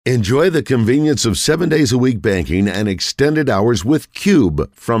Enjoy the convenience of 7 days a week banking and extended hours with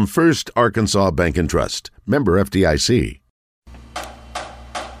Cube from First Arkansas Bank and Trust. Member FDIC.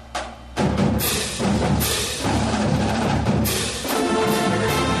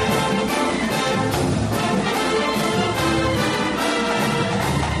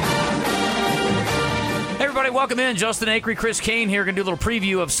 Welcome in. Justin Acri, Chris Kane here. Going to do a little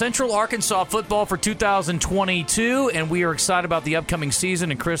preview of Central Arkansas football for 2022, and we are excited about the upcoming season.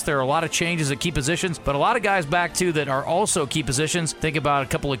 And Chris, there are a lot of changes at key positions, but a lot of guys back too that are also key positions. Think about a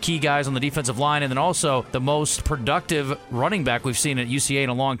couple of key guys on the defensive line, and then also the most productive running back we've seen at UCA in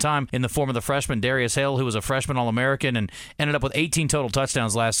a long time in the form of the freshman Darius Hale, who was a freshman All-American and ended up with 18 total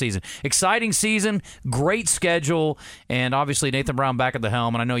touchdowns last season. Exciting season, great schedule, and obviously Nathan Brown back at the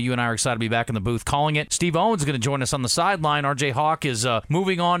helm, and I know you and I are excited to be back in the booth calling it. Steve Owens is going to join us on the sideline. RJ Hawk is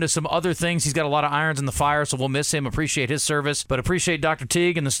moving on to some other things. He's got a lot of irons in the fire, so we'll miss him. Appreciate his service, but appreciate Dr.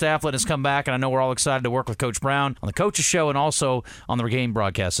 Teague and the staff letting us come back, and I know we're all excited to work with Coach Brown on the Coaches Show and also on the game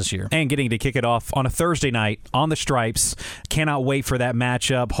broadcast this year. And getting to kick it off on a Thursday night on the Stripes. Cannot wait for that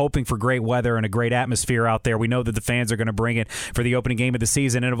matchup. Hoping for great weather and a great atmosphere out there. We know that the fans are going to bring it for the opening game of the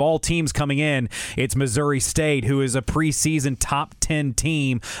season. And of all teams coming in, it's Missouri State, who is a preseason top 10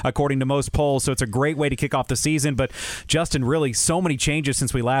 team, according to most polls. So it's a great way to kick off the season. But Justin, really so many changes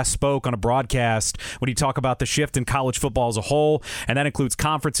since we last spoke on a broadcast when you talk about the shift in college football as a whole, and that includes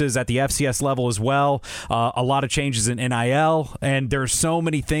conferences at the FCS level as well. A lot of changes in NIL, and there's so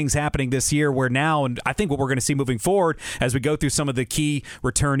many things happening this year where now, and I think what we're going to see moving forward as we go through some of the key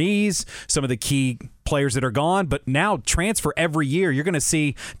returnees, some of the key players that are gone, but now transfer every year. You're going to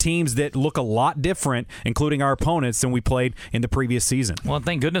see teams that look a lot different, including our opponents, than we played in the previous season. Well,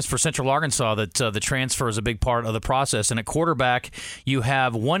 thank goodness for Central Arkansas that the transfer is a big part of the process. And at quarterback, you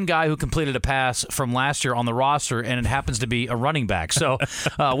have one guy who completed a pass from last year on the roster, and it happens to be a running back. So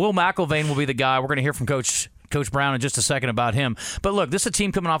Will McElvain will be the guy. We're going to hear from Coach Brown in just a second about him. But look, this is a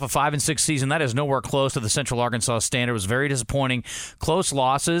team coming off a 5-6 season. That is nowhere close to the Central Arkansas standard. It was very disappointing. Close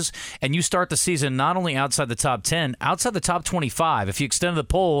losses. And you start the season not only outside the top 10, outside the top 25. If you extended the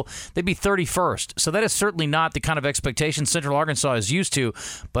poll, they'd be 31st. So that is certainly not the kind of expectation Central Arkansas is used to.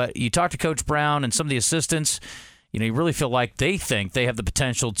 But you talk to Coach Brown and some of the assistants, you really feel like they think they have the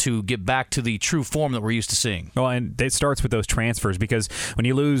potential to get back to the true form that we're used to seeing. Well, and it starts with those transfers, because when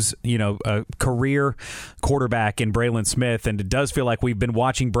you lose, a career quarterback in Braylon Smith, and it does feel like we've been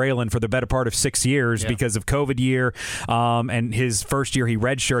watching Braylon for the better part of 6 years because of COVID year, and his first year he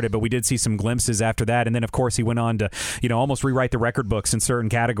redshirted, but we did see some glimpses after that, and then of course he went on to, almost rewrite the record books in certain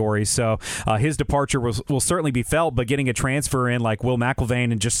categories. So his departure will certainly be felt, but getting a transfer in like Will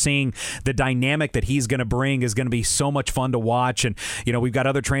McElvain and just seeing the dynamic that he's going to bring is going to be so much fun to watch. And we've got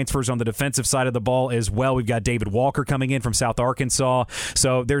other transfers on the defensive side of the ball as well. We've got David Walker coming in from South Arkansas,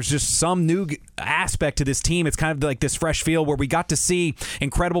 so there's just some new aspect to this team. It's kind of like this fresh feel where we got to see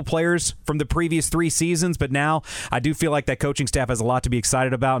incredible players from the previous 3 seasons, but now I do feel like that coaching staff has a lot to be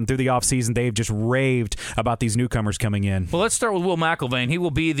excited about, and through the offseason they've just raved about these newcomers coming in. Well, let's start with Will McElvain. He will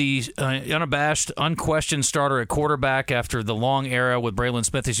be the unabashed, unquestioned starter at quarterback after the long era with Braylon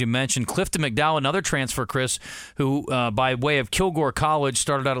Smith, as you mentioned. Clifton McDowell, another transfer, Chris, who by way of Kilgore College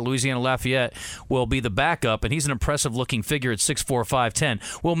started out at Louisiana Lafayette, will be the backup, and he's an impressive-looking figure at 6'4",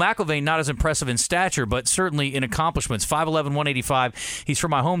 5'10". Will McElvain, not as impressive in stature, but certainly in accomplishments. 5'11", 185. He's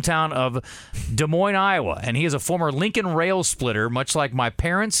from my hometown of Des Moines, Iowa, and he is a former Lincoln rail splitter, much like my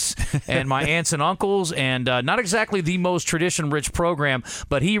parents and my aunts and uncles, and not exactly the most tradition-rich program,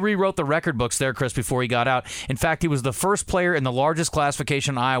 but he rewrote the record books there, Chris, before he got out. In fact, he was the first player in the largest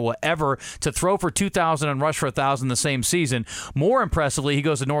classification in Iowa ever to throw for 2,000 and rush for 1,000 the same season. More impressively, he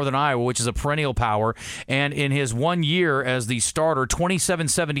goes to Northern Iowa, which is a perennial power, and in his 1 year as the starter,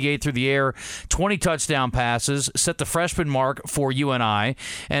 27-78 through the air, 20 touchdown passes, set the freshman mark for UNI,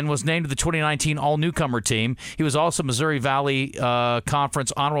 and was named to the 2019 All-Newcomer team. He was also Missouri Valley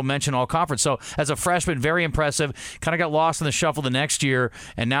Conference Honorable Mention All-Conference. So as a freshman, very impressive. Kind of got lost in the shuffle the next year,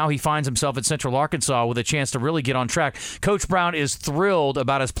 and now he finds himself at Central Arkansas with a chance to really get on track. Coach Brown is thrilled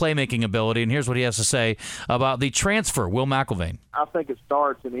about his playmaking ability, and here's what he has to say about the transfer, Will McElvain. I think it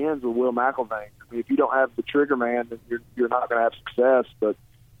starts and ends with Will McElvain. I mean, if you don't have the trigger man, then you're not going to have success. But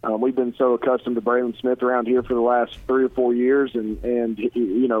we've been so accustomed to Braylon Smith around here for the last 3 or 4 years, and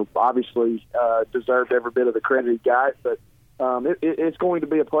he, obviously deserved every bit of the credit he got. But it's going to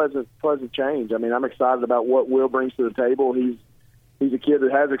be a pleasant change. I mean, I'm excited about what Will brings to the table. He's a kid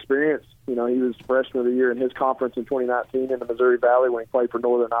that has experience. He was freshman of the year in his conference in 2019 in the Missouri Valley when he played for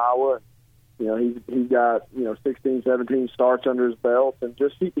Northern Iowa. He's got 16, 17 starts under his belt, and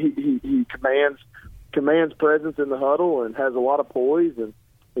just he commands presence in the huddle and has a lot of poise, and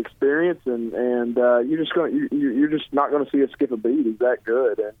experience, and you're just not going to see us skip a beat. He's that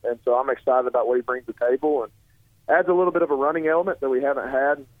good, and so I'm excited about what he brings to the table, and adds a little bit of a running element that we haven't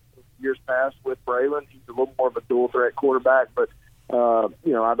had in years past with Braylon. He's a little more of a dual threat quarterback, but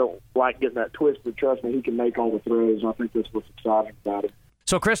I don't like getting that twisted. Trust me, he can make all the throws. I think that's what's exciting about him.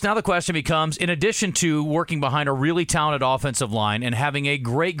 So, Chris, now the question becomes, in addition to working behind a really talented offensive line and having a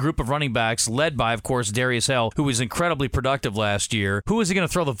great group of running backs led by, of course, Darius Hale, who was incredibly productive last year, who is he going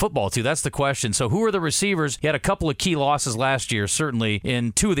to throw the football to? That's the question. So who are the receivers? He had a couple of key losses last year, certainly,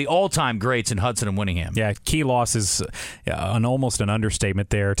 in two of the all-time greats in Hudson and Winningham. Yeah, key losses, almost an understatement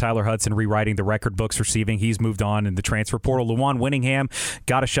there. Tyler Hudson rewriting the record books receiving. He's moved on in the transfer portal. Luwan Winningham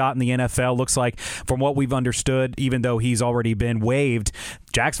got a shot in the NFL. Looks like, from what we've understood, even though he's already been waived,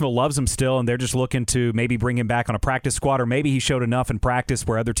 Jacksonville loves him still, and they're just looking to maybe bring him back on a practice squad, or maybe he showed enough in practice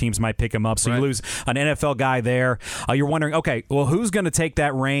where other teams might pick him up. So You lose an NFL guy there. You're wondering, okay, well, who's going to take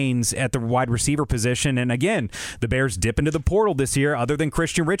that reins at the wide receiver position? And again, the Bears dip into the portal this year. Other than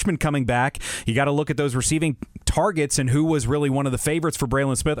Christian Richmond coming back, you got to look at those receiving targets and who was really one of the favorites for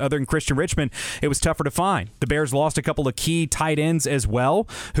Braylon Smith. Other than Christian Richmond, it was tougher to find. The Bears lost a couple of key tight ends as well,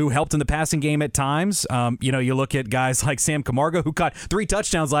 who helped in the passing game at times. You look at guys like Sam Camargo, who caught 3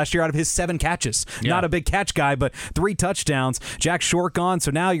 touchdowns last year out of his 7 catches. Yeah. Not a big catch guy, but 3 touchdowns. Jack Short gone,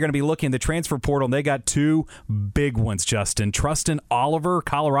 so now you're going to be looking at the transfer portal, and they got 2 big ones, Justin. Trustin Oliver,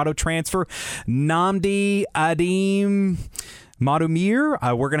 Colorado transfer. Nnamdi Adim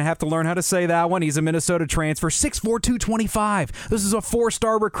Madumir, we're going to have to learn how to say that one. He's a Minnesota transfer, 6'4", 225. This is a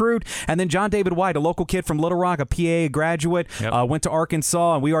 4-star recruit. And then John David White, a local kid from Little Rock, a PA graduate, went to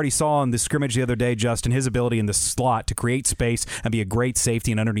Arkansas. And we already saw in the scrimmage the other day, Justin, his ability in the slot to create space and be a great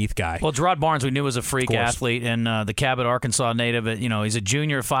safety and underneath guy. Well, Gerard Barnes, we knew was a freak athlete, and the Cabot, Arkansas native. He's a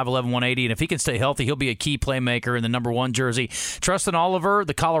junior, 5'11", 180, and if he can stay healthy, he'll be a key playmaker in the number 1 jersey. Trustin Oliver,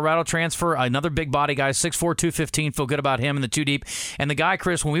 the Colorado transfer, another big body guy, 6'4", 215. Feel good about him in the 2 deep. And the guy,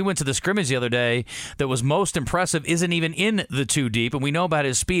 Chris, when we went to the scrimmage the other day, that was most impressive isn't even in the 2 deep, and we know about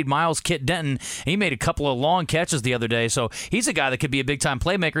his speed. Miles Kit Denton, he made a couple of long catches the other day, so he's a guy that could be a big-time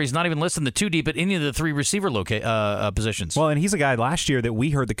playmaker. He's not even listed in the 2 deep at any of the 3 receiver positions. Well, and he's a guy last year that we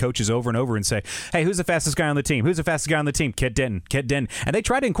heard the coaches over and over and say, hey, who's the fastest guy on the team? Who's the fastest guy on the team? Kit Denton. And they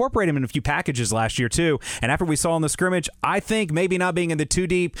tried to incorporate him in a few packages last year, too. And after we saw in the scrimmage, I think maybe not being in the 2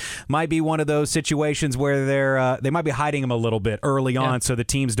 deep might be one of those situations where they might be hiding him a little bit early on, so the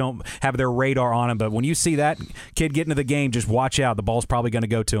teams don't have their radar on him. But when you see that kid get into the game, just watch out. The ball's probably going to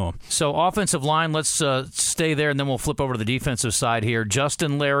go to him. So offensive line, let's stay there, and then we'll flip over to the defensive side here.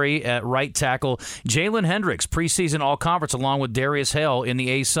 Justin Larry at right tackle. Jalen Hendricks, preseason all-conference, along with Darius Hale in the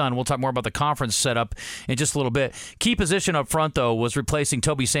A-Sun. We'll talk more about the conference setup in just a little bit. Key position up front, though, was replacing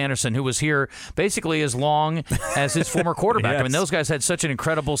Toby Sanderson, who was here basically as long as his former quarterback. Yes. I mean, those guys had such an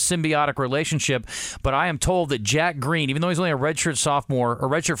incredible symbiotic relationship, but I am told that Jack Green, even though he's only a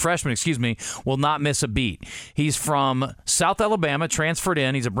redshirt freshman, will not miss a beat. He's from South Alabama, transferred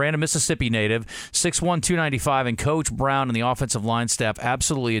in. He's a Brandon, Mississippi native, 6'1", 295, and Coach Brown and the offensive line staff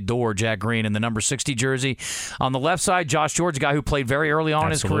absolutely adore Jack Green in the number 60 jersey. On the left side, Josh George, a guy who played very early on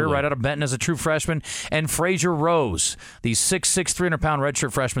in his career, right out of Benton as a true freshman, and Frazier Rose, the 6'6", 300-pound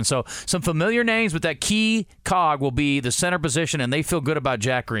redshirt freshman. So some familiar names, but that key cog will be the center position, and they feel good about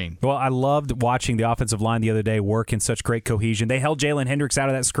Jack Green. Well, I loved watching the offensive line the other day work in such great cohesion. They held Jalen Hendricks out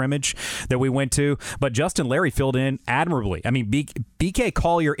of that scrimmage that we went to, but Justin Larry filled in admirably. I mean, BK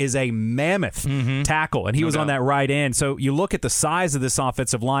Collier is a mammoth tackle, and he was on that right end. So you look at the size of this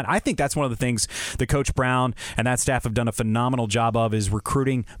offensive line, I think that's one of the things that Coach Brown and that staff have done a phenomenal job of, is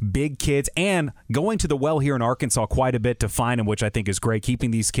recruiting big kids and going to the well here in Arkansas quite a bit to find them, which I think is great,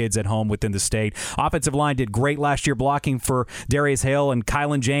 keeping these kids at home within the state. Offensive line did great last year blocking for Darius Hale and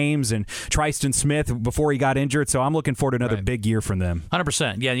Kylan James and Tristan Smith before he got injured, so I'm looking forward to another big year from them.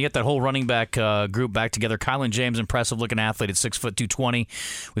 100%. Yeah, you get that whole running back group back together. Kylan James, impressive-looking athlete at 6'2", 220.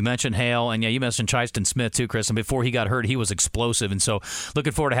 We mentioned Hale, and you mentioned Tristan Smith too, Chris. And before he got hurt, he was explosive. And so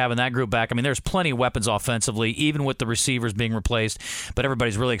looking forward to having that group back. I mean, there's plenty of weapons offensively, even with the receivers being replaced. But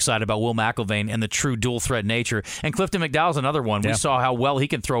everybody's really excited about Will McIlvain and the true dual-threat nature. And Clifton McDowell's another one. We saw how well he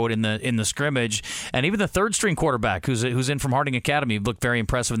can throw it in the scrimmage. And even the third-string quarterback, who's in from Harding Academy, looked very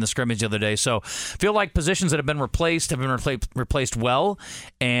impressive in the scrimmage the other day. So feel like positions that have been replaced have been replaced well,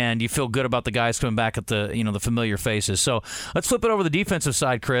 and you feel good about the guys coming back at the familiar faces. So let's flip it over to the defensive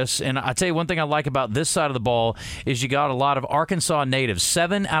side, Chris. And I tell you one thing I like about this side of the ball is you got a lot of Arkansas natives.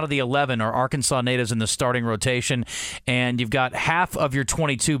 7 out of the 11 are Arkansas natives in the starting rotation, and you've got half of your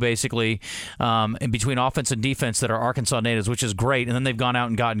 22 basically in between offense and defense that are Arkansas natives, which is great. And then they've gone out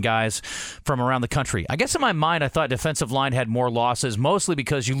and gotten guys from around the country. I guess in my mind I thought defensive line had more losses, mostly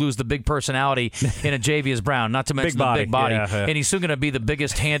because you lose the big personality in a Javius Brown, not to mention the big body. Yeah. And he's still going to be the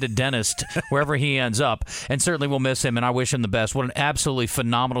biggest-handed dentist wherever he ends up, and certainly we'll miss him, and I wish him the best. What an absolutely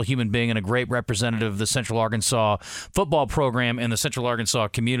phenomenal human being and a great representative of the Central Arkansas football program and the Central Arkansas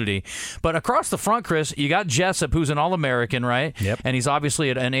community. But across the front, Chris, you got Jessup, who's an All-American, right? Yep. And he's obviously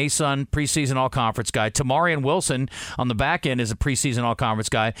an ASUN preseason All-Conference guy. Tamarian Wilson on the back end is a preseason All-Conference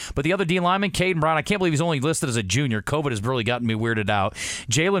guy. But the other D lineman, Caden Brown, I can't believe he's only listed as a junior. COVID has really gotten me weirded out.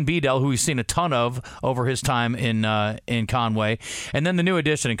 Jalen Bedell, who we've seen a ton of over his time in Conway. And then the new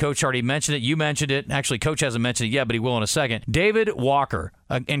addition, and Coach already mentioned it. You mentioned it. Actually, Coach hasn't mentioned it yet, but he will in a second. David Walker.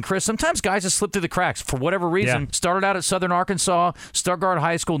 And Chris, sometimes guys just slip through the cracks for whatever reason. Yeah. Started out at Southern Arkansas, Stuttgart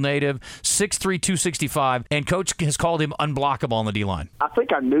High School native, 6'3", 265, and Coach has called him unblockable on the D-line. I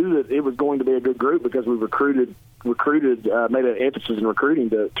think I knew that it was going to be a good group because we recruited, made an emphasis in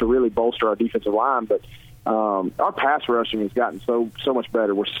recruiting to really bolster our defensive line. But our pass rushing has gotten so much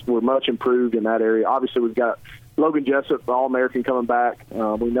better. We're much improved in that area. Obviously, we've got Logan Jessup, All-American, coming back.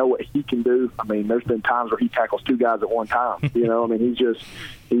 We know what he can do. I mean, there's been times where he tackles 2 guys at one time. I mean,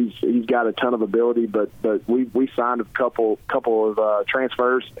 he's got a ton of ability. But we signed a couple of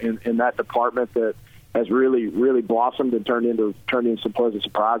transfers in that department that has really blossomed and turned into some pleasant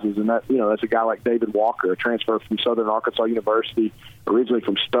surprises. And that's a guy like David Walker, a transfer from Southern Arkansas University, originally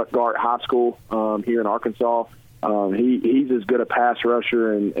from Stuttgart High School here in Arkansas. He's as good a pass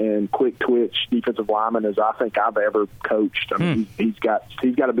rusher and quick twitch defensive lineman as I think I've ever coached. I mean, he's got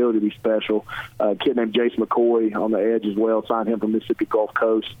ability to be special. A kid named Jace McCoy on the edge as well, signed him from Mississippi Gulf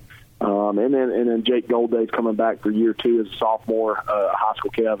Coast. And then Jake Golday's coming back for year 2 as a sophomore, a high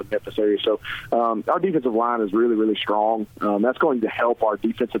school kid out of the Memphis area. So our defensive line is really strong. That's going to help our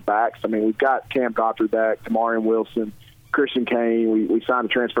defensive backs. I mean, we've got Cam Godfrey back, Tamarian Wilson, Christian Kane. We signed a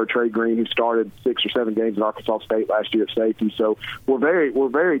transfer, Trey Green, who started 6 or 7 games at Arkansas State last year at safety. So we're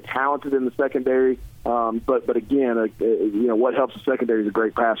very talented in the secondary. But again, what helps the secondary is a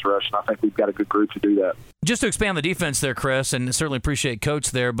great pass rush, and I think we've got a good group to do that. Just to expand the defense there, Chris, and certainly appreciate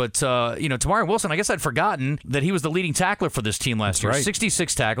Coach there, but, Tamarian Wilson, I guess I'd forgotten that he was the leading tackler for this team last year. Right.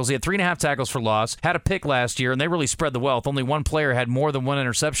 66 tackles. He had 3.5 tackles for loss, had a pick last year, and they really spread the wealth. Only one player had more than 1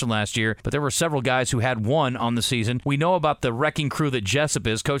 interception last year, but there were several guys who had 1 on the season. We know about the wrecking crew that Jessup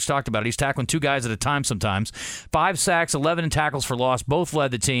is. Coach talked about it. He's tackling 2 guys at a time sometimes. 5 sacks, 11 tackles for loss. Both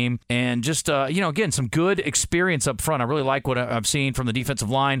led the team, and just, again, some good experience up front. I really like what I've seen from the defensive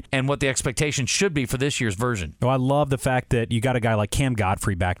line and what the expectation should be for this year's version. Oh, I love the fact that you got a guy like Cam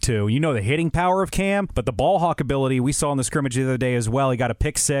Godfrey back, too. You know the hitting power of Cam, but the ball hawk ability we saw in the scrimmage the other day as well. He got a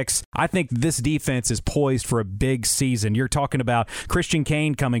pick 6. I think this defense is poised for a big season. You're talking about Christian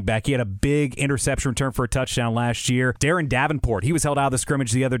Kane coming back. He had a big interception return for a touchdown last year. Darren Davenport, he was held out of the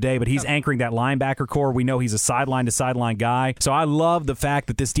scrimmage the other day, but he's anchoring that linebacker core. We know he's a sideline-to-sideline guy. So I love the fact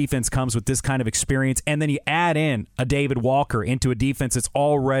that this defense comes with this kind of experience, and then you add in a David Walker into a defense that's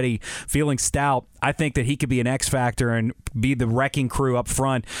already feeling stout. I think that he could be an X factor and be the wrecking crew up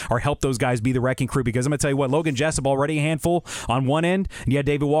front, or help those guys be the wrecking crew, because I'm going to tell you what, Logan Jessup already a handful on one end, and you had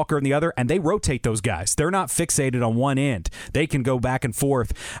David Walker on the other, and they rotate those guys. They're not fixated on one end. They can go back and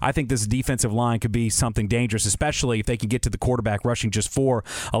forth. I think this defensive line could be something dangerous, especially if they can get to the quarterback rushing just 4,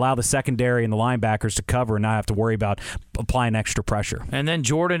 allow the secondary and the linebackers to cover and not have to worry about applying extra pressure. And then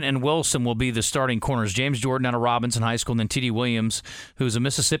Jordan and Wilson will be the starting corners. James Jordan out of Robinson High School, and then T.D. Williams, who's a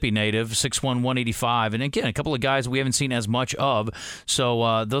Mississippi native, 6'1", 185. And again, a couple of guys we haven't seen as much of.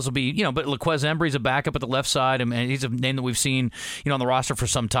 So those will be, but LaQuez Embry's a backup at the left side, and he's a name that we've seen, on the roster for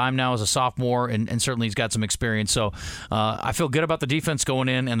some time now as a sophomore, and certainly he's got some experience. So I feel good about the defense going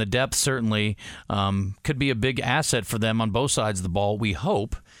in, and the depth certainly could be a big asset for them on both sides of the ball, we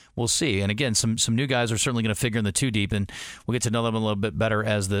hope. We'll see. And again, some new guys are certainly going to figure in the 2 deep, and we'll get to know them a little bit better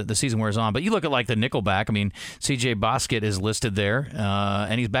as the season wears on. But you look at like the nickelback. I mean, C.J. Bosket is listed there,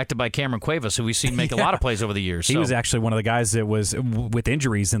 and he's backed up by Cameron Cuevas, who we've seen make a lot of plays over the years. He was actually one of the guys that was with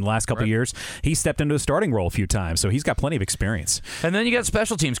injuries in the last couple of years. He stepped into a starting role a few times, so he's got plenty of experience. And then you got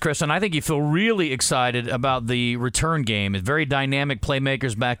special teams, Chris, and I think you feel really excited about the return game. It's very dynamic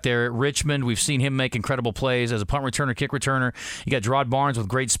playmakers back there at Richmond. We've seen him make incredible plays as a punt returner, kick returner. You got Gerard Barnes with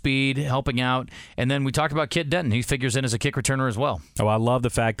great speed speed, helping out. And then we talked about Kit Denton. He figures in as a kick returner as well. Oh, I love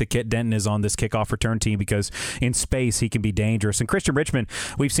the fact that Kit Denton is on this kickoff return team because in space he can be dangerous. And Christian Richmond,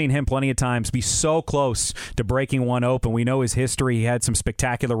 we've seen him plenty of times be so close to breaking one open. We know his history. He had some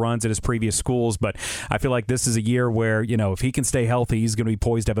spectacular runs at his previous schools, but I feel like this is a year where, if he can stay healthy, he's going to be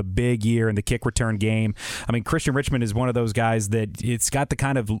poised to have a big year in the kick return game. I mean, Christian Richmond is one of those guys that it's got the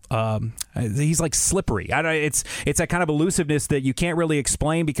kind of he's like slippery. It's that kind of elusiveness that you can't really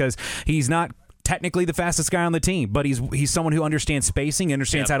explain because he's not technically the fastest guy on the team, but he's someone who understands spacing,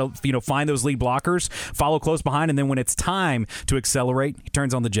 understands how to find those lead blockers, follow close behind, and then when it's time to accelerate, he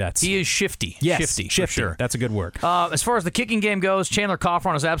turns on the jets. He is shifty. Yes, shifty. For sure. That's a good word. As far as the kicking game goes, Chandler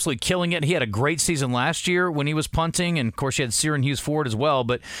Coffron is absolutely killing it. He had a great season last year when he was punting, and of course you had Ciaran Hughes Ford as well,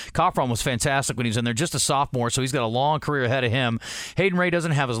 but Coffron was fantastic when he was in there, just a sophomore, so he's got a long career ahead of him. Hayden Ray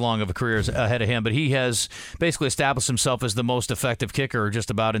doesn't have as long of a career ahead of him, but he has basically established himself as the most effective kicker just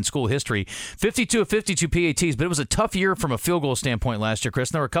about in school history. 52 of 52 PATs, but it was a tough year from a field goal standpoint last year, Chris.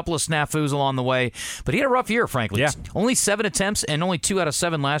 And there were a couple of snafus along the way, but he had a rough year, frankly. Yeah. Only 7 attempts and only 2 out of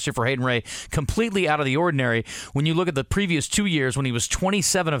 7 last year for Hayden Ray. Completely out of the ordinary. When you look at the previous 2 years when he was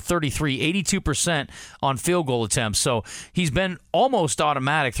 27 of 33, 82% on field goal attempts. So he's been almost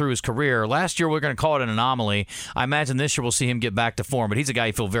automatic through his career. Last year, we're going to call it an anomaly. I imagine this year we'll see him get back to form, but he's a guy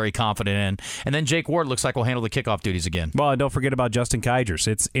you feel very confident in. And then Jake Ward looks like will handle the kickoff duties again. Well, and don't forget about Justin Kyders.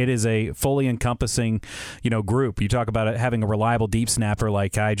 It is a fully encompassing group. You talk about it having a reliable deep snapper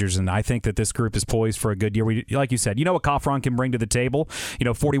like Kyders, and I think that this group is poised for a good year. Like you said, what Coffron can bring to the table.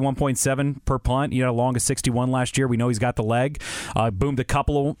 41.7 per punt. Longest 61 last year. We know he's got the leg. Boomed a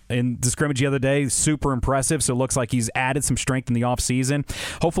couple in the scrimmage the other day. Super impressive. So it looks like he's added some strength in the offseason.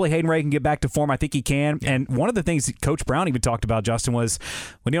 Hopefully Hayden Ray can get back to form. I think he can. And one of the things Coach Brown even talked about, Justin, was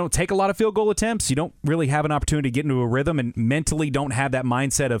when you don't take a lot of field goal attempts, you don't really have an opportunity to get into a rhythm and mentally don't have that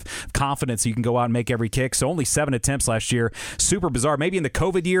mindset of confidence so you can go out and make every kick. So only 7 attempts last year. Super bizarre. Maybe in the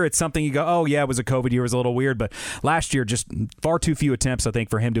COVID year, it's something you go, oh, yeah, it was a COVID year. It was a little weird. But last year, just far too few attempts, I think,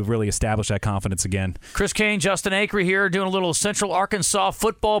 for him to really establish that confidence again. Chris Kane, Justin Acri here doing a little Central Arkansas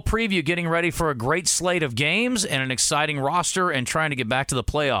football preview, getting ready for a great slate of games and an exciting roster and trying to get back to the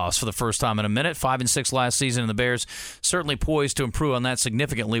playoffs for the first time in a minute. 5-6 last season, and the Bears certainly poised to improve on that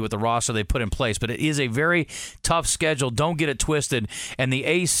significantly with the roster they put in place. But it is a very tough schedule. Don't get it twisted. And the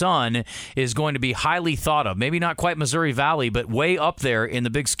A-Sun is going to be highly thought of. Maybe not quite Missouri Valley, but way up there in the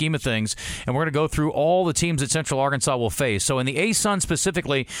big scheme of things. And we're going to go through all the teams that Central Arkansas will face. So in the A-Sun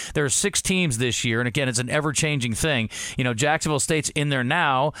specifically, there are 6 teams this year. And again, it's an ever-changing thing. Jacksonville State's in there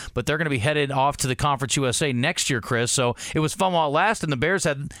now, but they're going to be headed off to the Conference USA next year, Chris. So it was fun while it lasted, and the Bears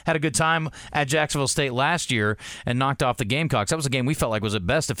had a good time at Jacksonville State last year and knocked off the Gamecocks. That was a game we felt like was at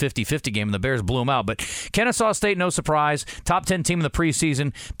best a 50-50 game, and the Bears blew them out. But Kennesaw State, no surprise. Top 10 team in the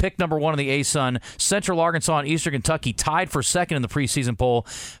preseason. Pick number 1 in the A-Sun. Central Arkansas and Eastern Kentucky tied for second in the preseason poll,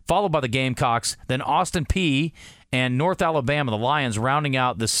 followed by the Gamecocks. Then Austin Peay and North Alabama, the Lions, rounding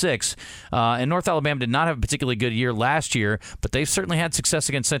out the 6. And North Alabama did not have a particularly good year last year, but they've certainly had success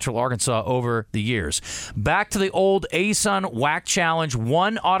against Central Arkansas over the years. Back to the old A-Sun WAC Challenge,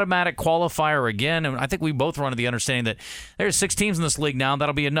 1 automatic qualifier again. And I think we both were under the understanding that there's 6 teams in this league now, and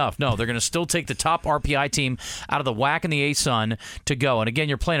that'll be enough. No, they're going to still take the top RPI team out of the WAC and the A-Sun to go. And again,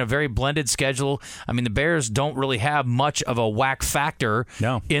 you're playing a very blended schedule. I mean, the Bears don't really have much of a WAC factor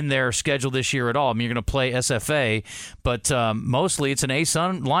in their schedule this year at all. I mean, you're going to play SFA, but mostly it's an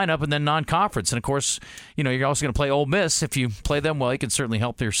A-Sun lineup and then non-conference. And, of course, you're also going to play Ole Miss. If you play them well, you can certainly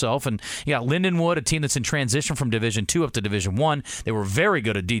help yourself. And you got Lindenwood, a team that's in transition from Division II up to Division I. They were very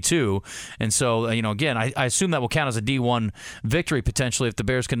good at D2. And so, again, I assume that will count as a D1 victory potentially if the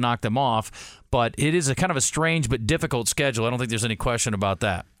Bears can knock them off. But it is a kind of a strange but difficult schedule. I don't think there's any question about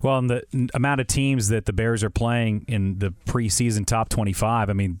that. Well, and the amount of teams that the Bears are playing in the preseason top 25,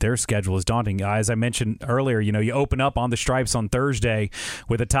 I mean, their schedule is daunting. As I mentioned earlier, you open up on the stripes on Thursday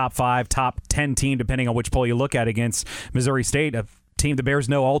with a top 5, top 10 team, depending on which poll you look at, against Missouri State, a team the Bears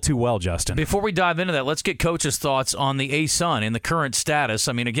know all too well, Justin. Before we dive into that, let's get Coach's thoughts on the A-Sun and the current status.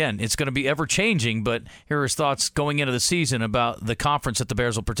 I mean, again, it's going to be ever-changing, but here are his thoughts going into the season about the conference that the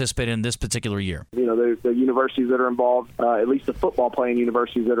Bears will participate in this particular year. The universities that are involved, at least the football-playing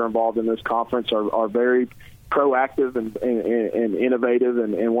universities that are involved in this conference are very proactive and innovative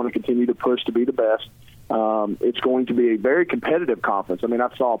and want to continue to push to be the best. It's going to be a very competitive conference. I mean,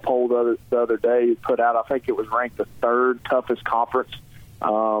 I saw a poll the other day put out. I think it was ranked the 3rd toughest conference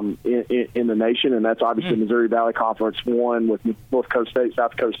in the nation, and that's obviously Missouri Valley Conference 1 with North Dakota State,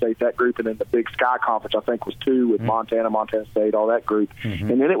 South Dakota State, that group, and then the Big Sky Conference, I think, was 2 with Montana State, all that group.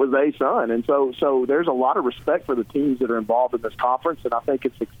 And then it was ASUN. And so there's a lot of respect for the teams that are involved in this conference, and I think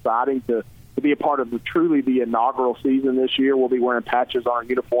it's exciting to be a part of truly the inaugural season this year. We'll be wearing patches on our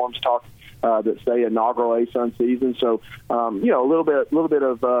uniforms that say inaugural ASUN season. So, a little bit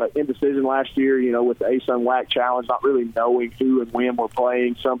of indecision last year, with the ASUN WAC Challenge, not really knowing who and when we're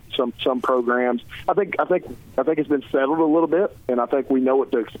playing some programs. I think it's been settled a little bit, and I think we know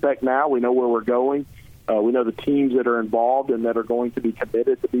what to expect now. We know where we're going. We know the teams that are involved and that are going to be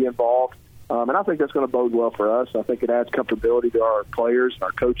committed to be involved. And I think that's going to bode well for us. I think it adds comfortability to our players and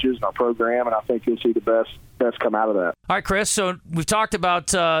our coaches and our program, and I think you'll see the best come out of that. All right, Chris, so we've talked about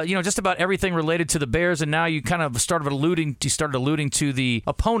just about everything related to the Bears, and now you kind of started alluding to the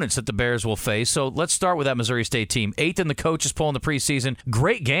opponents that the Bears will face. So let's start with that Missouri State team. 8th in the coaches poll in the preseason.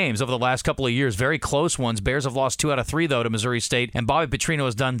 Great games over the last couple of years, very close ones. Bears have lost 2 out of 3, though, to Missouri State, and Bobby Petrino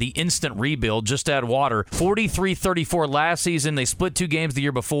has done the instant rebuild, just add water. 43-34 last season. They split 2 games the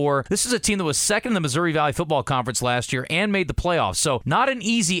year before. This is a team that was second in the Missouri Valley Football Conference last year and made the playoffs. So not an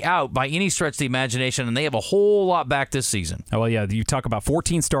easy out by any stretch of the imagination, and they have a whole lot back this season. Oh, well, yeah, you talk about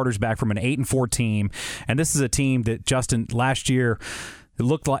 14 starters back from an 8-4 team, and this is a team that, Justin, last year it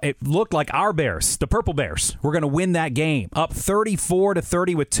looked like our Bears, the Purple Bears, were going to win that game. Up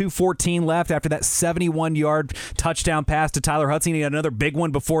 34-30 with 2:14 left after that 71-yard touchdown pass to Tyler Hudson. He had another big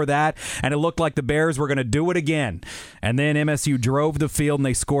one before that, and it looked like the Bears were going to do it again. And then MSU drove the field, and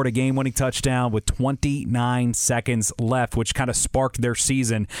they scored a game-winning touchdown with 29 seconds left, which kind of sparked their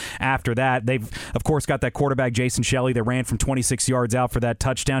season after that. They've, of course, got that quarterback, Jason Shelley, that ran from 26 yards out for that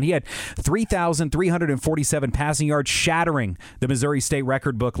touchdown. He had 3,347 passing yards, shattering the Missouri State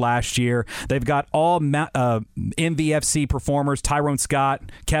record book last year. They've got all MVFC performers: Tyrone Scott,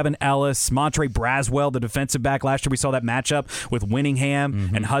 Kevin Ellis, Montre Braswell, the defensive back. Last year we saw that matchup with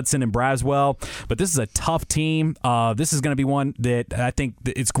Winningham and Hudson and Braswell. But this is a tough team. This is going to be one that I think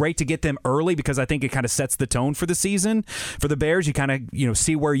it's great to get them early, because I think it kind of sets the tone for the season. For the Bears, you kind of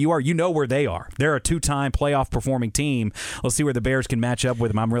see where you are. You know where they are. They're a 2-time playoff performing team. Let's see where the Bears can match up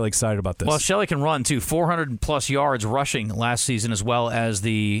with them. I'm really excited about this. Well, Shelley can run too. 400-plus yards rushing last season, as well as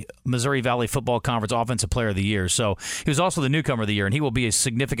the Missouri Valley Football Conference Offensive Player of the Year. So he was also the newcomer of the year, and he will be a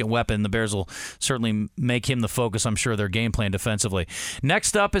significant weapon. The Bears will certainly make him the focus, I'm sure, of their game plan defensively.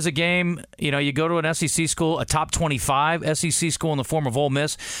 Next up is a game, you go to an SEC school, a top 25 SEC school in the form of Ole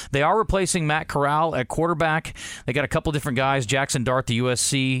Miss. They are replacing Matt Corral at quarterback. They got a couple different guys. Jackson Dart, the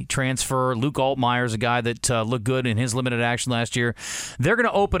USC transfer. Luke Altmaier is a guy that looked good in his limited action last year. They're going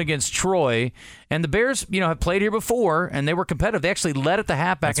to open against Troy, and the Bears, have played here before, and they were competitive. They actually led at the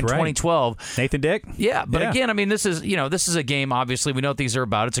half back in 2012. Nathan Dick? Yeah, but again, this is a game, obviously, we know what these are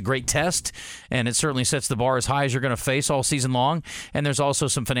about. It's a great test, and it certainly sets the bar as high as you're going to face all season long, and there's also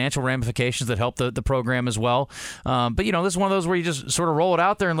some financial ramifications that help the program as well. But, this is one of those where you just sort of roll it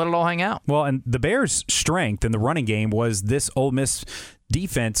out there and let it all hang out. Well, and the Bears' strength in the running game was this Ole Miss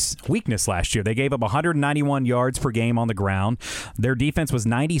defense weakness last year. They gave up 191 yards per game on the ground. Their defense was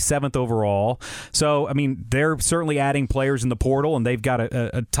 97th overall. So, they're certainly adding players in the portal, and they've got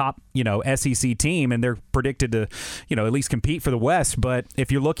a top, SEC team, and they're predicted to, at least compete for the West. But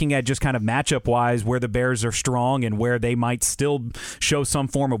if you're looking at just kind of matchup-wise where the Bears are strong and where they might still show some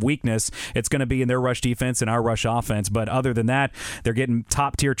form of weakness, it's going to be in their rush defense and our rush offense. But other than that, they're getting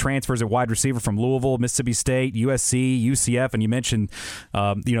top-tier transfers at wide receiver from Louisville, Mississippi State, USC, UCF, and you mentioned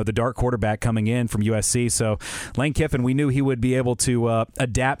the Dart quarterback coming in from USC. So Lane Kiffin, we knew he would be able to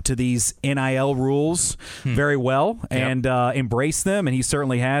adapt to these NIL rules very well and embrace them, and he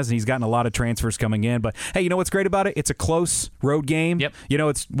certainly has, and he's gotten a lot of transfers coming in. But hey, what's great about it? It's a close road game. Yep.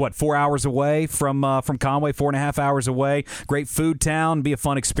 It's 4 hours away from Conway, 4.5 hours away. Great food town, be a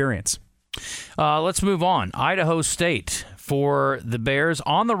fun experience. Let's move on. Idaho State for the Bears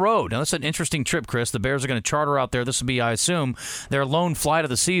on the road. Now, that's an interesting trip, Chris. The Bears are going to charter out there. This will be, I assume, their lone flight of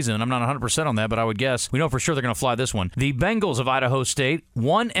the season. I'm not 100% on that, but I would guess. We know for sure they're going to fly this one. The Bengals of Idaho State,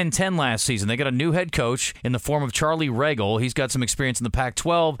 1-10 last season. They got a new head coach in the form of Charlie Regal. He's got some experience in the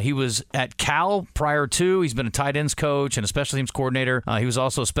Pac-12. He was at Cal prior to. He's been a tight ends coach and a special teams coordinator. He was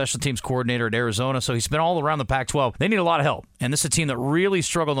also a special teams coordinator at Arizona, so he's been all around the Pac-12. They need a lot of help, and this is a team that really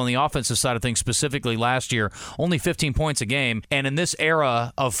struggled on the offensive side of things, specifically last year. Only 15 points a game, and in this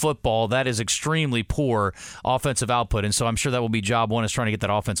era of football, that is extremely poor offensive output, and so I'm sure that will be job one, is trying to get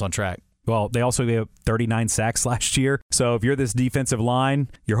that offense on track. Well, they also gave up 39 sacks last year. So if you're this defensive line,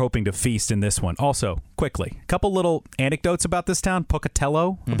 you're hoping to feast in this one. Also, quickly, a couple little anecdotes about this town.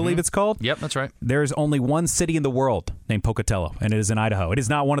 Pocatello, I believe it's called. Yep, that's right. There's only one city in the world named Pocatello, and it is in Idaho. It is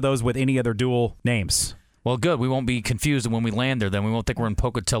not one of those with any other dual names. Well, good. We won't be confused when we land there. Then we won't think we're in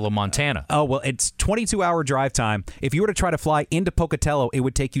Pocatello, Montana. Oh, well, it's 22-hour drive time. If you were to try to fly into Pocatello, it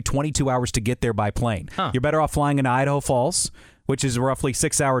would take you 22 hours to get there by plane. Huh. You're better off flying into Idaho Falls, which is a roughly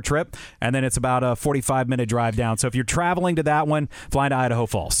 6-hour trip, and then it's about a 45-minute drive down. So if you're traveling to that one, fly to Idaho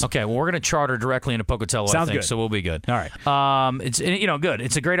Falls. Okay, well, we're going to charter directly into Pocatello, Sounds I think, good. so we'll be good. All right. It's good.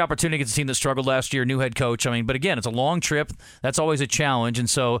 It's a great opportunity against a team that struggled last year, new head coach. I mean, but again, it's a long trip. That's always a challenge, and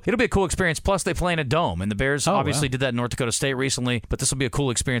so it'll be a cool experience. Plus, they play in a dome, and the Bears obviously did that in North Dakota State recently, but this will be a cool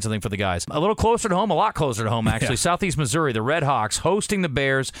experience, I think, for the guys. A little closer to home, a lot closer to home, actually. Yeah. Southeast Missouri, the Red Hawks hosting the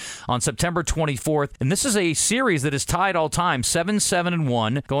Bears on September 24th, and this is a series that is tied all time,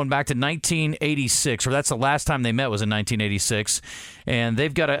 7-7-1. Going back to 1986, or that's the last time they met was in 1986, and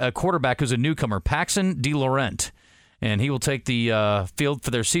they've got a quarterback who's a newcomer, Paxton DeLaurent, and he will take the field for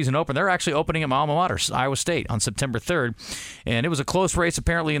their season opener. They're actually opening at my alma mater, Iowa State, on September 3rd, and it was a close race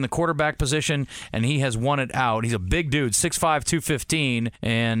apparently in the quarterback position, and he has won it out. He's a big dude, 6'5", 215,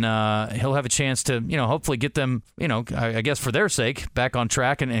 and he'll have a chance to, hopefully get them, I guess for their sake, back on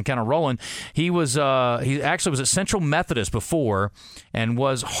track and kind of rolling. He actually was at Central Methodist before and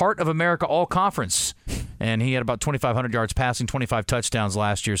was Heart of America All-Conference, and he had about 2,500 yards passing, 25 touchdowns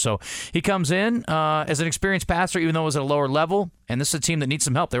last year. So he comes in as an experienced passer, even though it was at a lower level, and this is a team that needs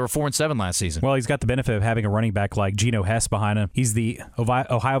some help. They were 4-7 last season. Well, he's got the benefit of having a running back like Geno Hess behind him. He's the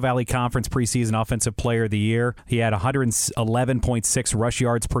Ohio Valley Conference preseason Offensive Player of the Year. He had 111.6 rush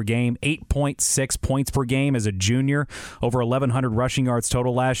yards per game, 8.6 points per game as a junior, over 1,100 rushing yards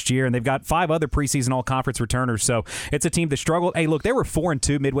total last year, and they've got 5 other preseason All-Conference returners. So it's a team that struggled. Hey, look, they were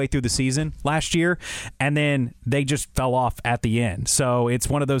 4-2 midway through the season last year, and then they just fell off at the end. So it's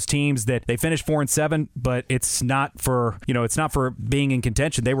one of those teams that they finished 4-7, but it's not for being in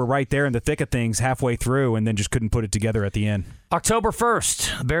contention. They were right there in the thick of things halfway through and then just couldn't put it together at the end. October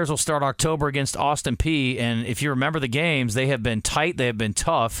 1st, the Bears will start October against Austin Peay, and if you remember the games, they have been tight, they have been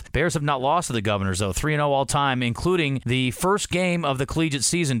tough. Bears have not lost to the Governors, though, 3-0 all time, including the first game of the collegiate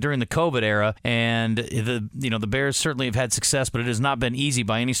season during the COVID era, and the Bears certainly have had success, but it has not been easy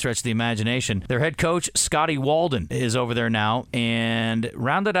by any stretch of the imagination. Their head coach, Scotty Walden, is over there now, and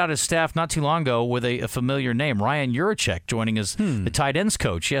rounded out his staff not too long ago with a familiar name, Ryan Juracek, joining as the tight ends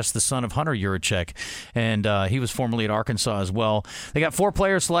coach. Yes, the son of Hunter Juracek, and he was formerly at Arkansas as well. They got 4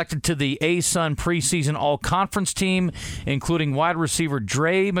 players selected to the ASUN preseason all-conference team, including wide receiver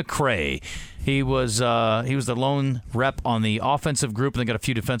Dre McCray. He was the lone rep on the offensive group, and they got a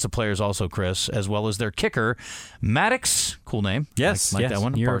few defensive players also, Chris, as well as their kicker, Maddox. Cool name. Yes, like that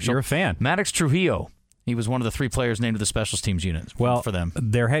one. You're a fan. Maddox Trujillo. He was one of the 3 players named to the specials teams unit for them.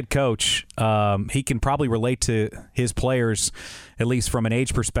 Their head coach, he can probably relate to his players, at least from an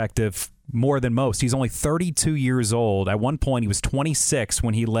age perspective, more than most. He's only 32 years old. At one point, he was 26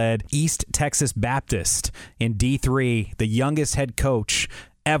 when he led East Texas Baptist in D3, the youngest head coach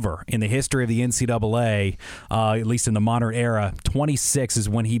ever in the history of the NCAA, at least in the modern era. 26 is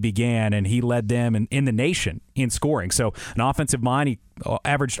when he began, and he led them in the nation in scoring. So an offensive mind. He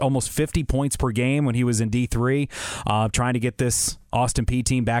averaged almost 50 points per game when he was in D3, trying to get this Austin Peay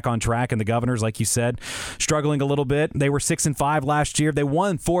team back on track, and the Governors, like you said, struggling a little bit. They were 6-5 last year. They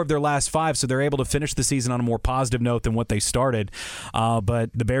won 4 of their last 5, so they're able to finish the season on a more positive note than what they started.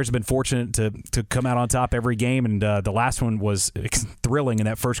 But the Bears have been fortunate to come out on top every game, and the last one was thrilling in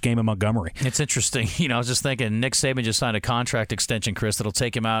that first game in Montgomery. It's interesting. I was just thinking, Nick Saban just signed a contract extension, Chris, that'll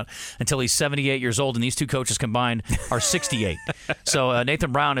take him out until he's 78 years old, and these 2 coaches combined are 68. So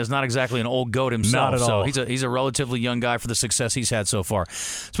Nathan Brown is not exactly an old goat himself. Not at all. So he's a relatively young guy for the success he's had so far.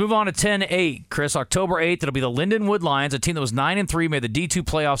 Let's move on to 10-8. Chris, October 8th, it'll be the Lindenwood Lions, a team that was 9-3, made the D2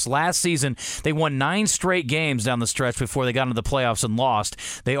 playoffs last season. They won 9 straight games down the stretch before they got into the playoffs and lost.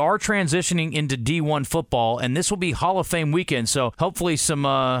 They are transitioning into D1 football, and this will be Hall of Fame weekend. So hopefully some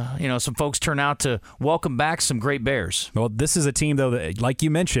folks turn out to welcome back some great Bears. Well, this is a team, though, that, like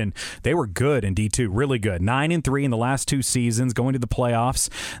you mentioned, they were good in D2, really good. 9-3 in the last 2 seasons, going to the playoffs.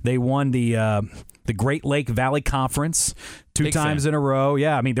 They won the Great Lake Valley Conference Two times in a row.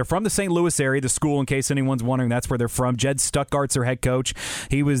 Yeah, I mean, they're from the St. Louis area, the school, in case anyone's wondering. That's where they're from. Jed Stuttgart's their head coach.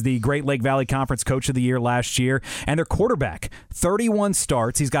 He was the Great Lake Valley Conference Coach of the Year last year. And their quarterback, 31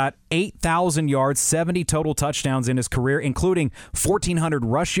 starts. He's got 8,000 yards, 70 total touchdowns in his career, including 1,400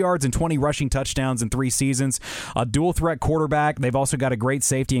 rush yards and 20 rushing touchdowns in 3 seasons. A dual-threat quarterback. They've also got a great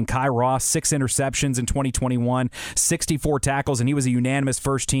safety in Kai Ross, 6 interceptions in 2021, 64 tackles, and he was a unanimous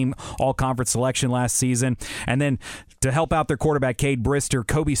first-team all-conference selection last season. And then to help out their quarterback, Cade Brister,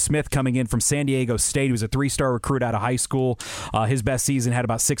 Kobe Smith coming in from San Diego State. He was a 3-star recruit out of high school. His best season had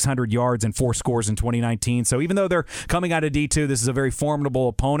about 600 yards and 4 scores in 2019. So even though they're coming out of D2, this is a very formidable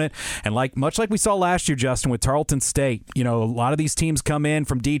opponent. And much like we saw last year, Justin, with Tarleton State, a lot of these teams come in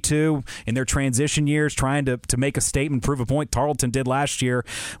from D2 in their transition years trying to make a statement, prove a point. Tarleton did last year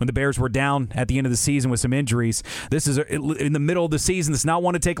when the Bears were down at the end of the season with some injuries. This is in the middle of the season. It's not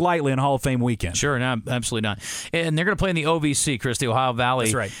one to take lightly on Hall of Fame weekend. Sure, no, absolutely not. And they're going to play in the OVC, Chris, the Ohio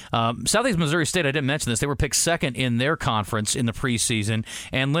Valley. That's right. Southeast Missouri State, I didn't mention this, they were picked second in their conference in the preseason,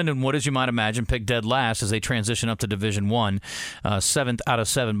 and Lindenwood, as you might imagine, picked dead last as they transition up to Division I, 7th out of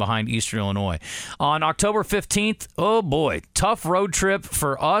 7 behind Eastern Illinois. On October 15th, oh boy, tough road trip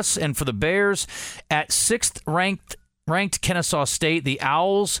for us and for the Bears at 6th ranked Kennesaw State, the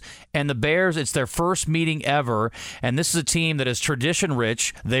Owls and the Bears. It's their first meeting ever, and this is a team that is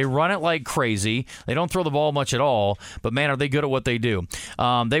tradition-rich. They run it like crazy. They don't throw the ball much at all, but, man, are they good at what they do.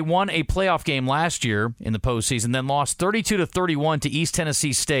 They won a playoff game last year in the postseason, then lost 32-31 to East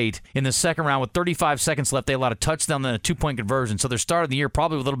Tennessee State in the second round with 35 seconds left. They allowed a touchdown and a 2-point conversion, so they're starting the year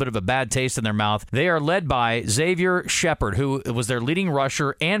probably with a little bit of a bad taste in their mouth. They are led by Xavier Shepard, who was their leading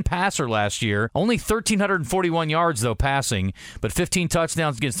rusher and passer last year. Only 1,341 yards, though, passing, but 15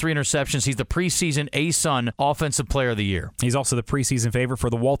 touchdowns against 3 interceptions. He's the preseason ASUN Offensive Player of the Year. He's also the preseason favorite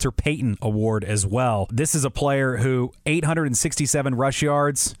for the Walter Payton Award as well. This is a player who 867 rush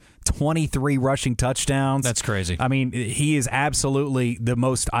yards, 23 rushing touchdowns. That's crazy. I mean, he is absolutely the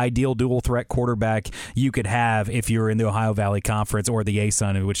most ideal dual-threat quarterback you could have if you're in the Ohio Valley Conference or the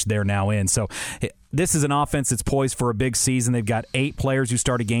ASUN, in which they're now in. So this is an offense that's poised for a big season. They've got 8 players who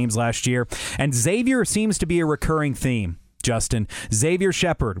started games last year. And Xavier seems to be a recurring theme. Justin. Xavier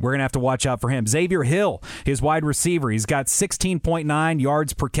Shepard, we're going to have to watch out for him. Xavier Hill, his wide receiver, he's got 16.9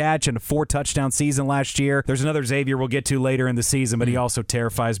 yards per catch and a 4-touchdown season last year. There's another Xavier we'll get to later in the season, but he also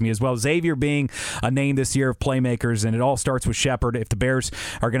terrifies me as well. Xavier being a name this year of playmakers, and it all starts with Shepard. If the Bears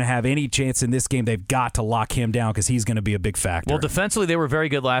are going to have any chance in this game, they've got to lock him down because he's going to be a big factor. Well, defensively, they were very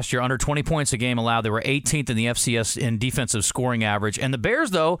good last year. Under 20 points a game allowed. They were 18th in the FCS in defensive scoring average. And the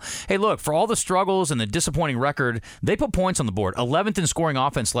Bears, though, hey, look, for all the struggles and the disappointing record, they put points on the board. 11th in scoring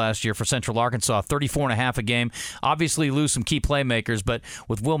offense last year for Central Arkansas, 34.5 a game. Obviously lose some key playmakers, but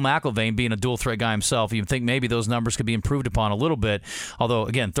with Will McIlvain being a dual-threat guy himself, you think maybe those numbers could be improved upon a little bit, although,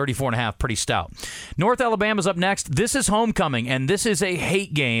 again, 34.5, pretty stout. North Alabama's up next. This is homecoming, and this is a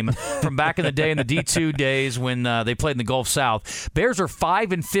hate game from back in the day, in the D2 days when they played in the Gulf South. Bears are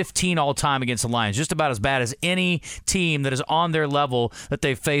 5-15 all-time against the Lions, just about as bad as any team that is on their level that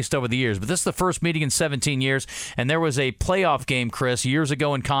they've faced over the years. But this is the first meeting in 17 years, and there was a playoff game, Chris, years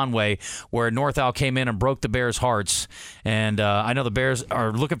ago in Conway where North Al came in and broke the Bears' hearts. And I know the Bears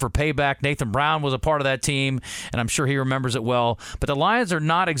are looking for payback. Nathan Brown was a part of that team, and I'm sure he remembers it well. But the Lions are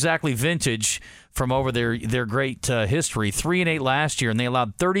not exactly vintage from over their great history. 3-8 last year, and they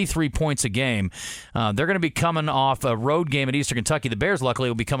allowed 33 points a game. They're going to be coming off a road game at Eastern Kentucky. The Bears, luckily,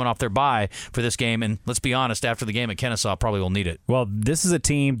 will be coming off their bye for this game, and let's be honest, after the game at Kennesaw, probably will need it. Well, this is a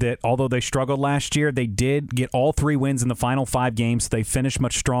team that, although they struggled last year, they did get all 3 wins in the final 5 games. They finished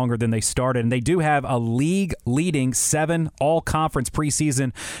much stronger than they started, and they do have a league-leading 7 all-conference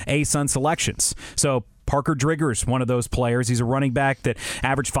preseason ASUN selections. So Parker Driggers, one of those players. He's a running back that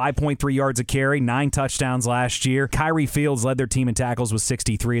averaged 5.3 yards a carry, 9 touchdowns last year. Kyrie Fields led their team in tackles with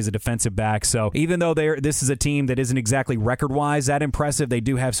 63 as a defensive back. So even though this is a team that isn't exactly record-wise that impressive, they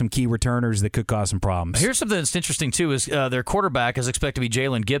do have some key returners that could cause some problems. Here's something that's interesting, too, is their quarterback is expected to be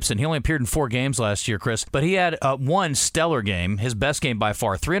Jalen Gibson. He only appeared in 4 games last year, Chris, but he had one stellar game, his best game by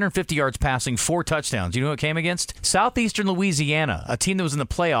far, 350 yards passing, 4 touchdowns. You know who it came against? Southeastern Louisiana, a team that was in the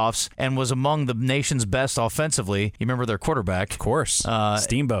playoffs and was among the nation's best offensively. You remember their quarterback? Of course.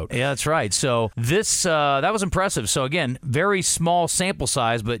 Steamboat. Yeah, that's right. So this that was impressive. So again, very small sample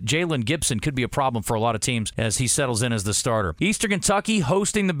size, but Jalen Gibson could be a problem for a lot of teams as he settles in as the starter. Eastern Kentucky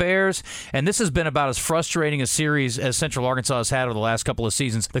hosting the Bears, and this has been about as frustrating a series as Central Arkansas has had over the last couple of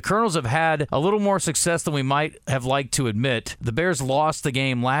seasons. The Colonels have had a little more success than we might have liked to admit. The Bears lost the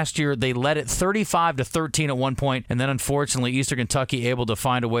game last year. They led it 35-13 at one point, and then unfortunately Eastern Kentucky able to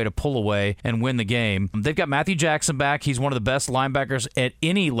find a way to pull away and win the game. game. They've got Matthew Jackson back. He's one of the best linebackers at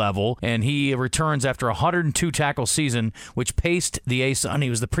any level, and he returns after a 102 tackle season, which paced the A-Sun. He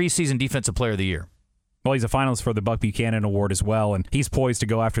was the preseason Defensive Player of the Year. Well, he's a finalist for the Buck Buchanan Award as well, and he's poised to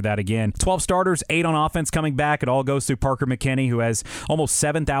go after that again. 12 starters, 8 on offense coming back. It all goes through Parker McKinney, who has almost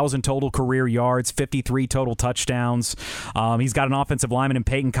 7,000 total career yards, 53 total touchdowns. He's got an offensive lineman in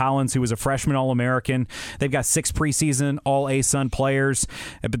Peyton Collins, who was a freshman All-American. They've got 6 preseason All-A-Sun players.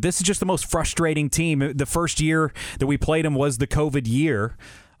 But this is just the most frustrating team. The first year that we played them was the COVID year.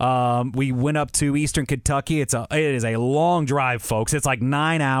 We went up to Eastern Kentucky. It is a long drive, folks. It's like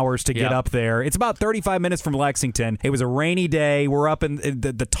 9 hours to get up there. It's about 35 minutes from Lexington. It was a rainy day. We're up in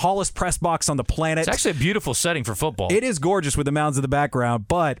the tallest press box on the planet. It's actually a beautiful setting for football. It is gorgeous with the mountains in the background,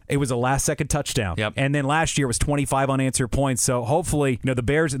 but it was a last-second touchdown. Yep. And then last year was 25 unanswered points. So hopefully, the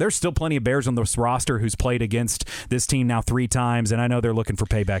Bears, there's still plenty of Bears on this roster who's played against this team now 3 times, and I know they're looking for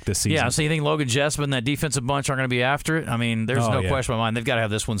payback this season. Yeah, so you think Logan Jessup and that defensive bunch aren't going to be after it? I mean, there's no question in my mind. They've got to have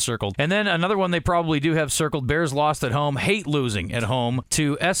this one circled. And then another one they probably do have circled, Bears lost at home, hate losing at home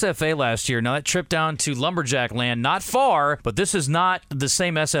to SFA last year. Now that trip down to Lumberjack land, not far, but this is not the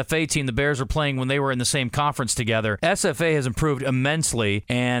same SFA team the Bears were playing when they were in the same conference together. SFA has improved immensely,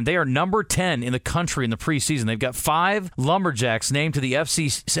 and they are number 10 in the country in the preseason. They've got 5 Lumberjacks named to the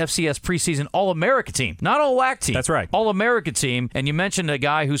FCS preseason All-America team. Not All-WAC team. That's right. All-America team, and you mentioned a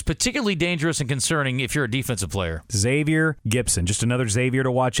guy who's particularly dangerous and concerning if you're a defensive player. Xavier Gibson, just another Xavier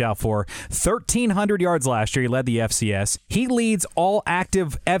to watch out for. 1,300 yards last year. He led the FCS. He leads all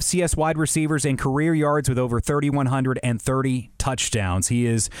active FCS wide receivers in career yards with over 3,130 touchdowns. He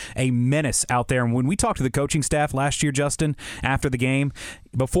is a menace out there. And when we talked to the coaching staff last year, Justin, after the game,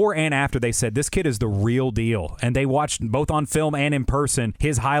 before and after, they said this kid is the real deal. And they watched both on film and in person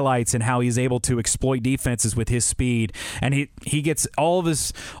his highlights and how he's able to exploit defenses with his speed. And he gets all of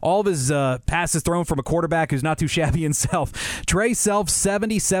his passes thrown from a quarterback who's not too shabby himself. Trey Self,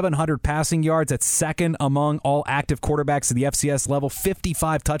 7,700 passing yards. That's second among all active quarterbacks at the FCS level.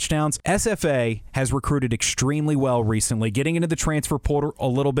 55 touchdowns. SFA has recruited extremely well recently, getting into the transfer portal a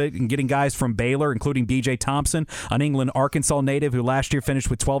little bit and getting guys from Baylor, including B.J. Thompson, an England, Arkansas native who last year finished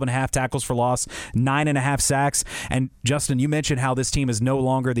with 12.5 tackles for loss, 9.5 sacks. And Justin, you mentioned how this team is no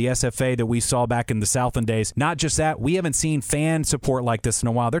longer the SFA that we saw back in the Southland days. Not just that, we haven't seen fan support like this in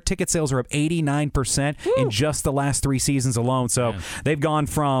a while. Their ticket sales are up 89% in just the last 3 seasons alone. So they've gone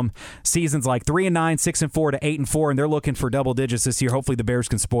from seasons like 3-9, 6-4 to 8-4, and they're looking for double digits this year. Hopefully the Bears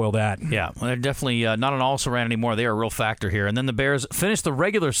can spoil that. Yeah, well, they're definitely not an also-ran anymore. They are a real factor here. And then the Bears finish the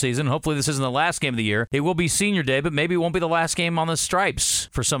regular season. Hopefully this isn't the last game of the year. It will be senior day, but maybe it won't be the last game on the stripes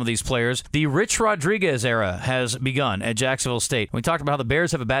for some of these players. The Rich Rodriguez era has begun at Jacksonville State. We talked about how the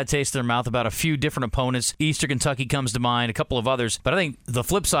Bears have a bad taste in their mouth about a few different opponents. Eastern Kentucky comes to mind, a couple of others. But I think the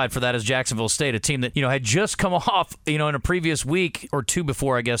flip side for that is Jacksonville State, a team that had just come off in a previous week or 2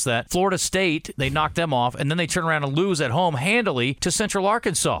 before, I guess, that Florida State, they knocked them off, and then they turn around and lose at home handily to Central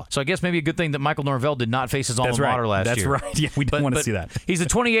Arkansas. So I guess maybe a good thing that Michael Norvell did not face his alma mater last year. That's right. Yeah, we don't want to see that. He's the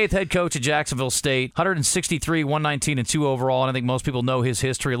 28th head coach at Jacksonville State, 163, 119, and 2 overall. And I think most people know his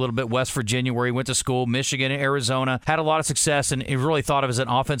history a little bit. West Virginia, where he went to school, Michigan, Arizona, had a lot of success, and he really thought of as an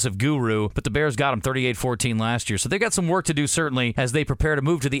offensive guru. But the Bears got him 38-14 last year. So they've got some work to do, certainly, as they prepare to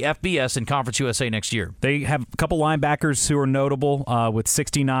move to the FBS and Conference USA next year. They have a couple linebackers who are notable with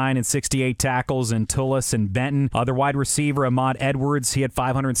 69 and 68 tackles in Tullis and Benton. Their wide receiver, Ahmad Edwards, he had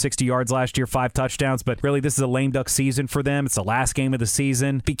 560 yards last year, 5 touchdowns. But really, this is a lame duck season for them. It's the last game of the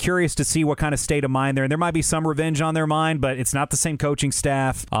season. Be curious to see what kind of state of mind they're in. There might be some revenge on their mind, but it's not the same coaching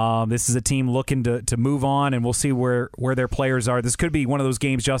staff. This is a team looking to move on, and we'll see where their players are. This could be one of those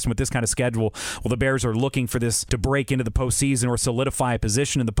games, Justin, with this kind of schedule. Well, the Bears are looking for this to break into the postseason or solidify a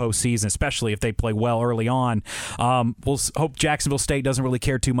position in the postseason, especially if they play well early on. We'll hope Jacksonville State doesn't really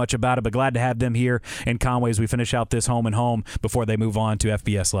care too much about it, but glad to have them here in Conway as we finish out this home and home before they move on to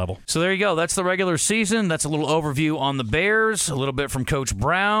FBS level. So there you go. That's the regular season. That's a little overview on the Bears, a little bit from Coach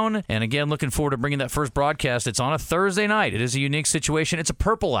Brown. And again, looking forward to bringing that first broadcast. It's on a Thursday night. It is a unique situation. It's a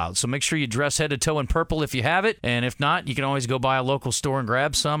purple out, so make sure you dress head to toe in purple if you have it. And if not, you can always go by a local store and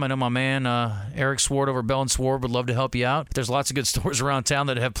grab some. I know my man Eric Sward over Bell & Sward would love to help you out. There's lots of good stores around town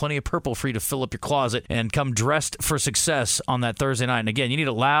that have plenty of purple for you to fill up your closet and come dressed for success on that Thursday night. And again, you need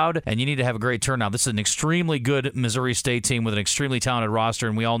it loud and you need to have a great turnout. This is an extremely good Missouri State team with an extremely talented roster,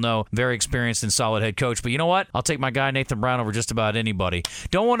 and we all know very experienced and solid head coach. But you know what? I'll take my guy Nathan Brown over just about anybody.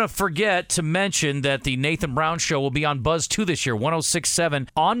 Don't want to forget to mention that the Nathan Brown Show will be on Buzz 2 this year, 106.7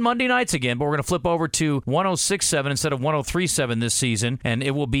 on Monday nights again, but we're going to flip over to 106.7 instead of 103.7 this season, and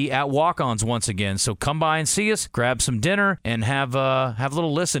it will be at Walk-Ons once again. So come by and see us, grab some dinner, and have a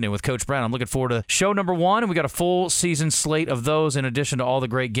little listen in with Coach Brown. I'm looking forward to show number 1, and we got a full season slate of those in addition to all the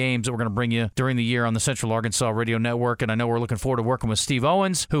great games that we're going to bring you during the year on the Central Arkansas Radio Network. And I know we're looking forward to working with Steve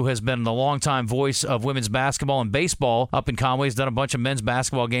Owens, who has been the longtime voice of women's basketball and baseball up in Conway. He's done a bunch of men's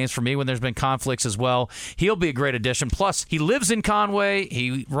basketball games for me when there's been conflicts as well. He'll be a great addition. Plus, he lives in Conway.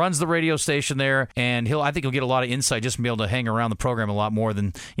 He runs the radio station there, and I think he'll get a lot of insight just from being able to hang around the program a lot more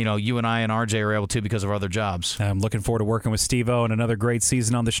than you and I and RJ are able to because of our other jobs. I'm looking forward to working with Steve-O and another great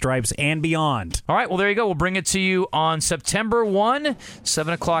season on the Stripes and beyond. All right, well, there you go. We'll bring it to you on September 1,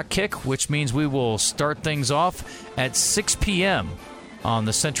 7 o'clock kick, which means we will start things off at 6 p.m. on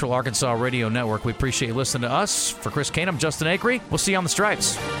the Central Arkansas Radio Network. We appreciate you listening to us. For Chris Kane, I'm Justin Acri. We'll see you on the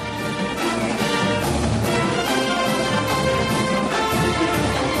Stripes.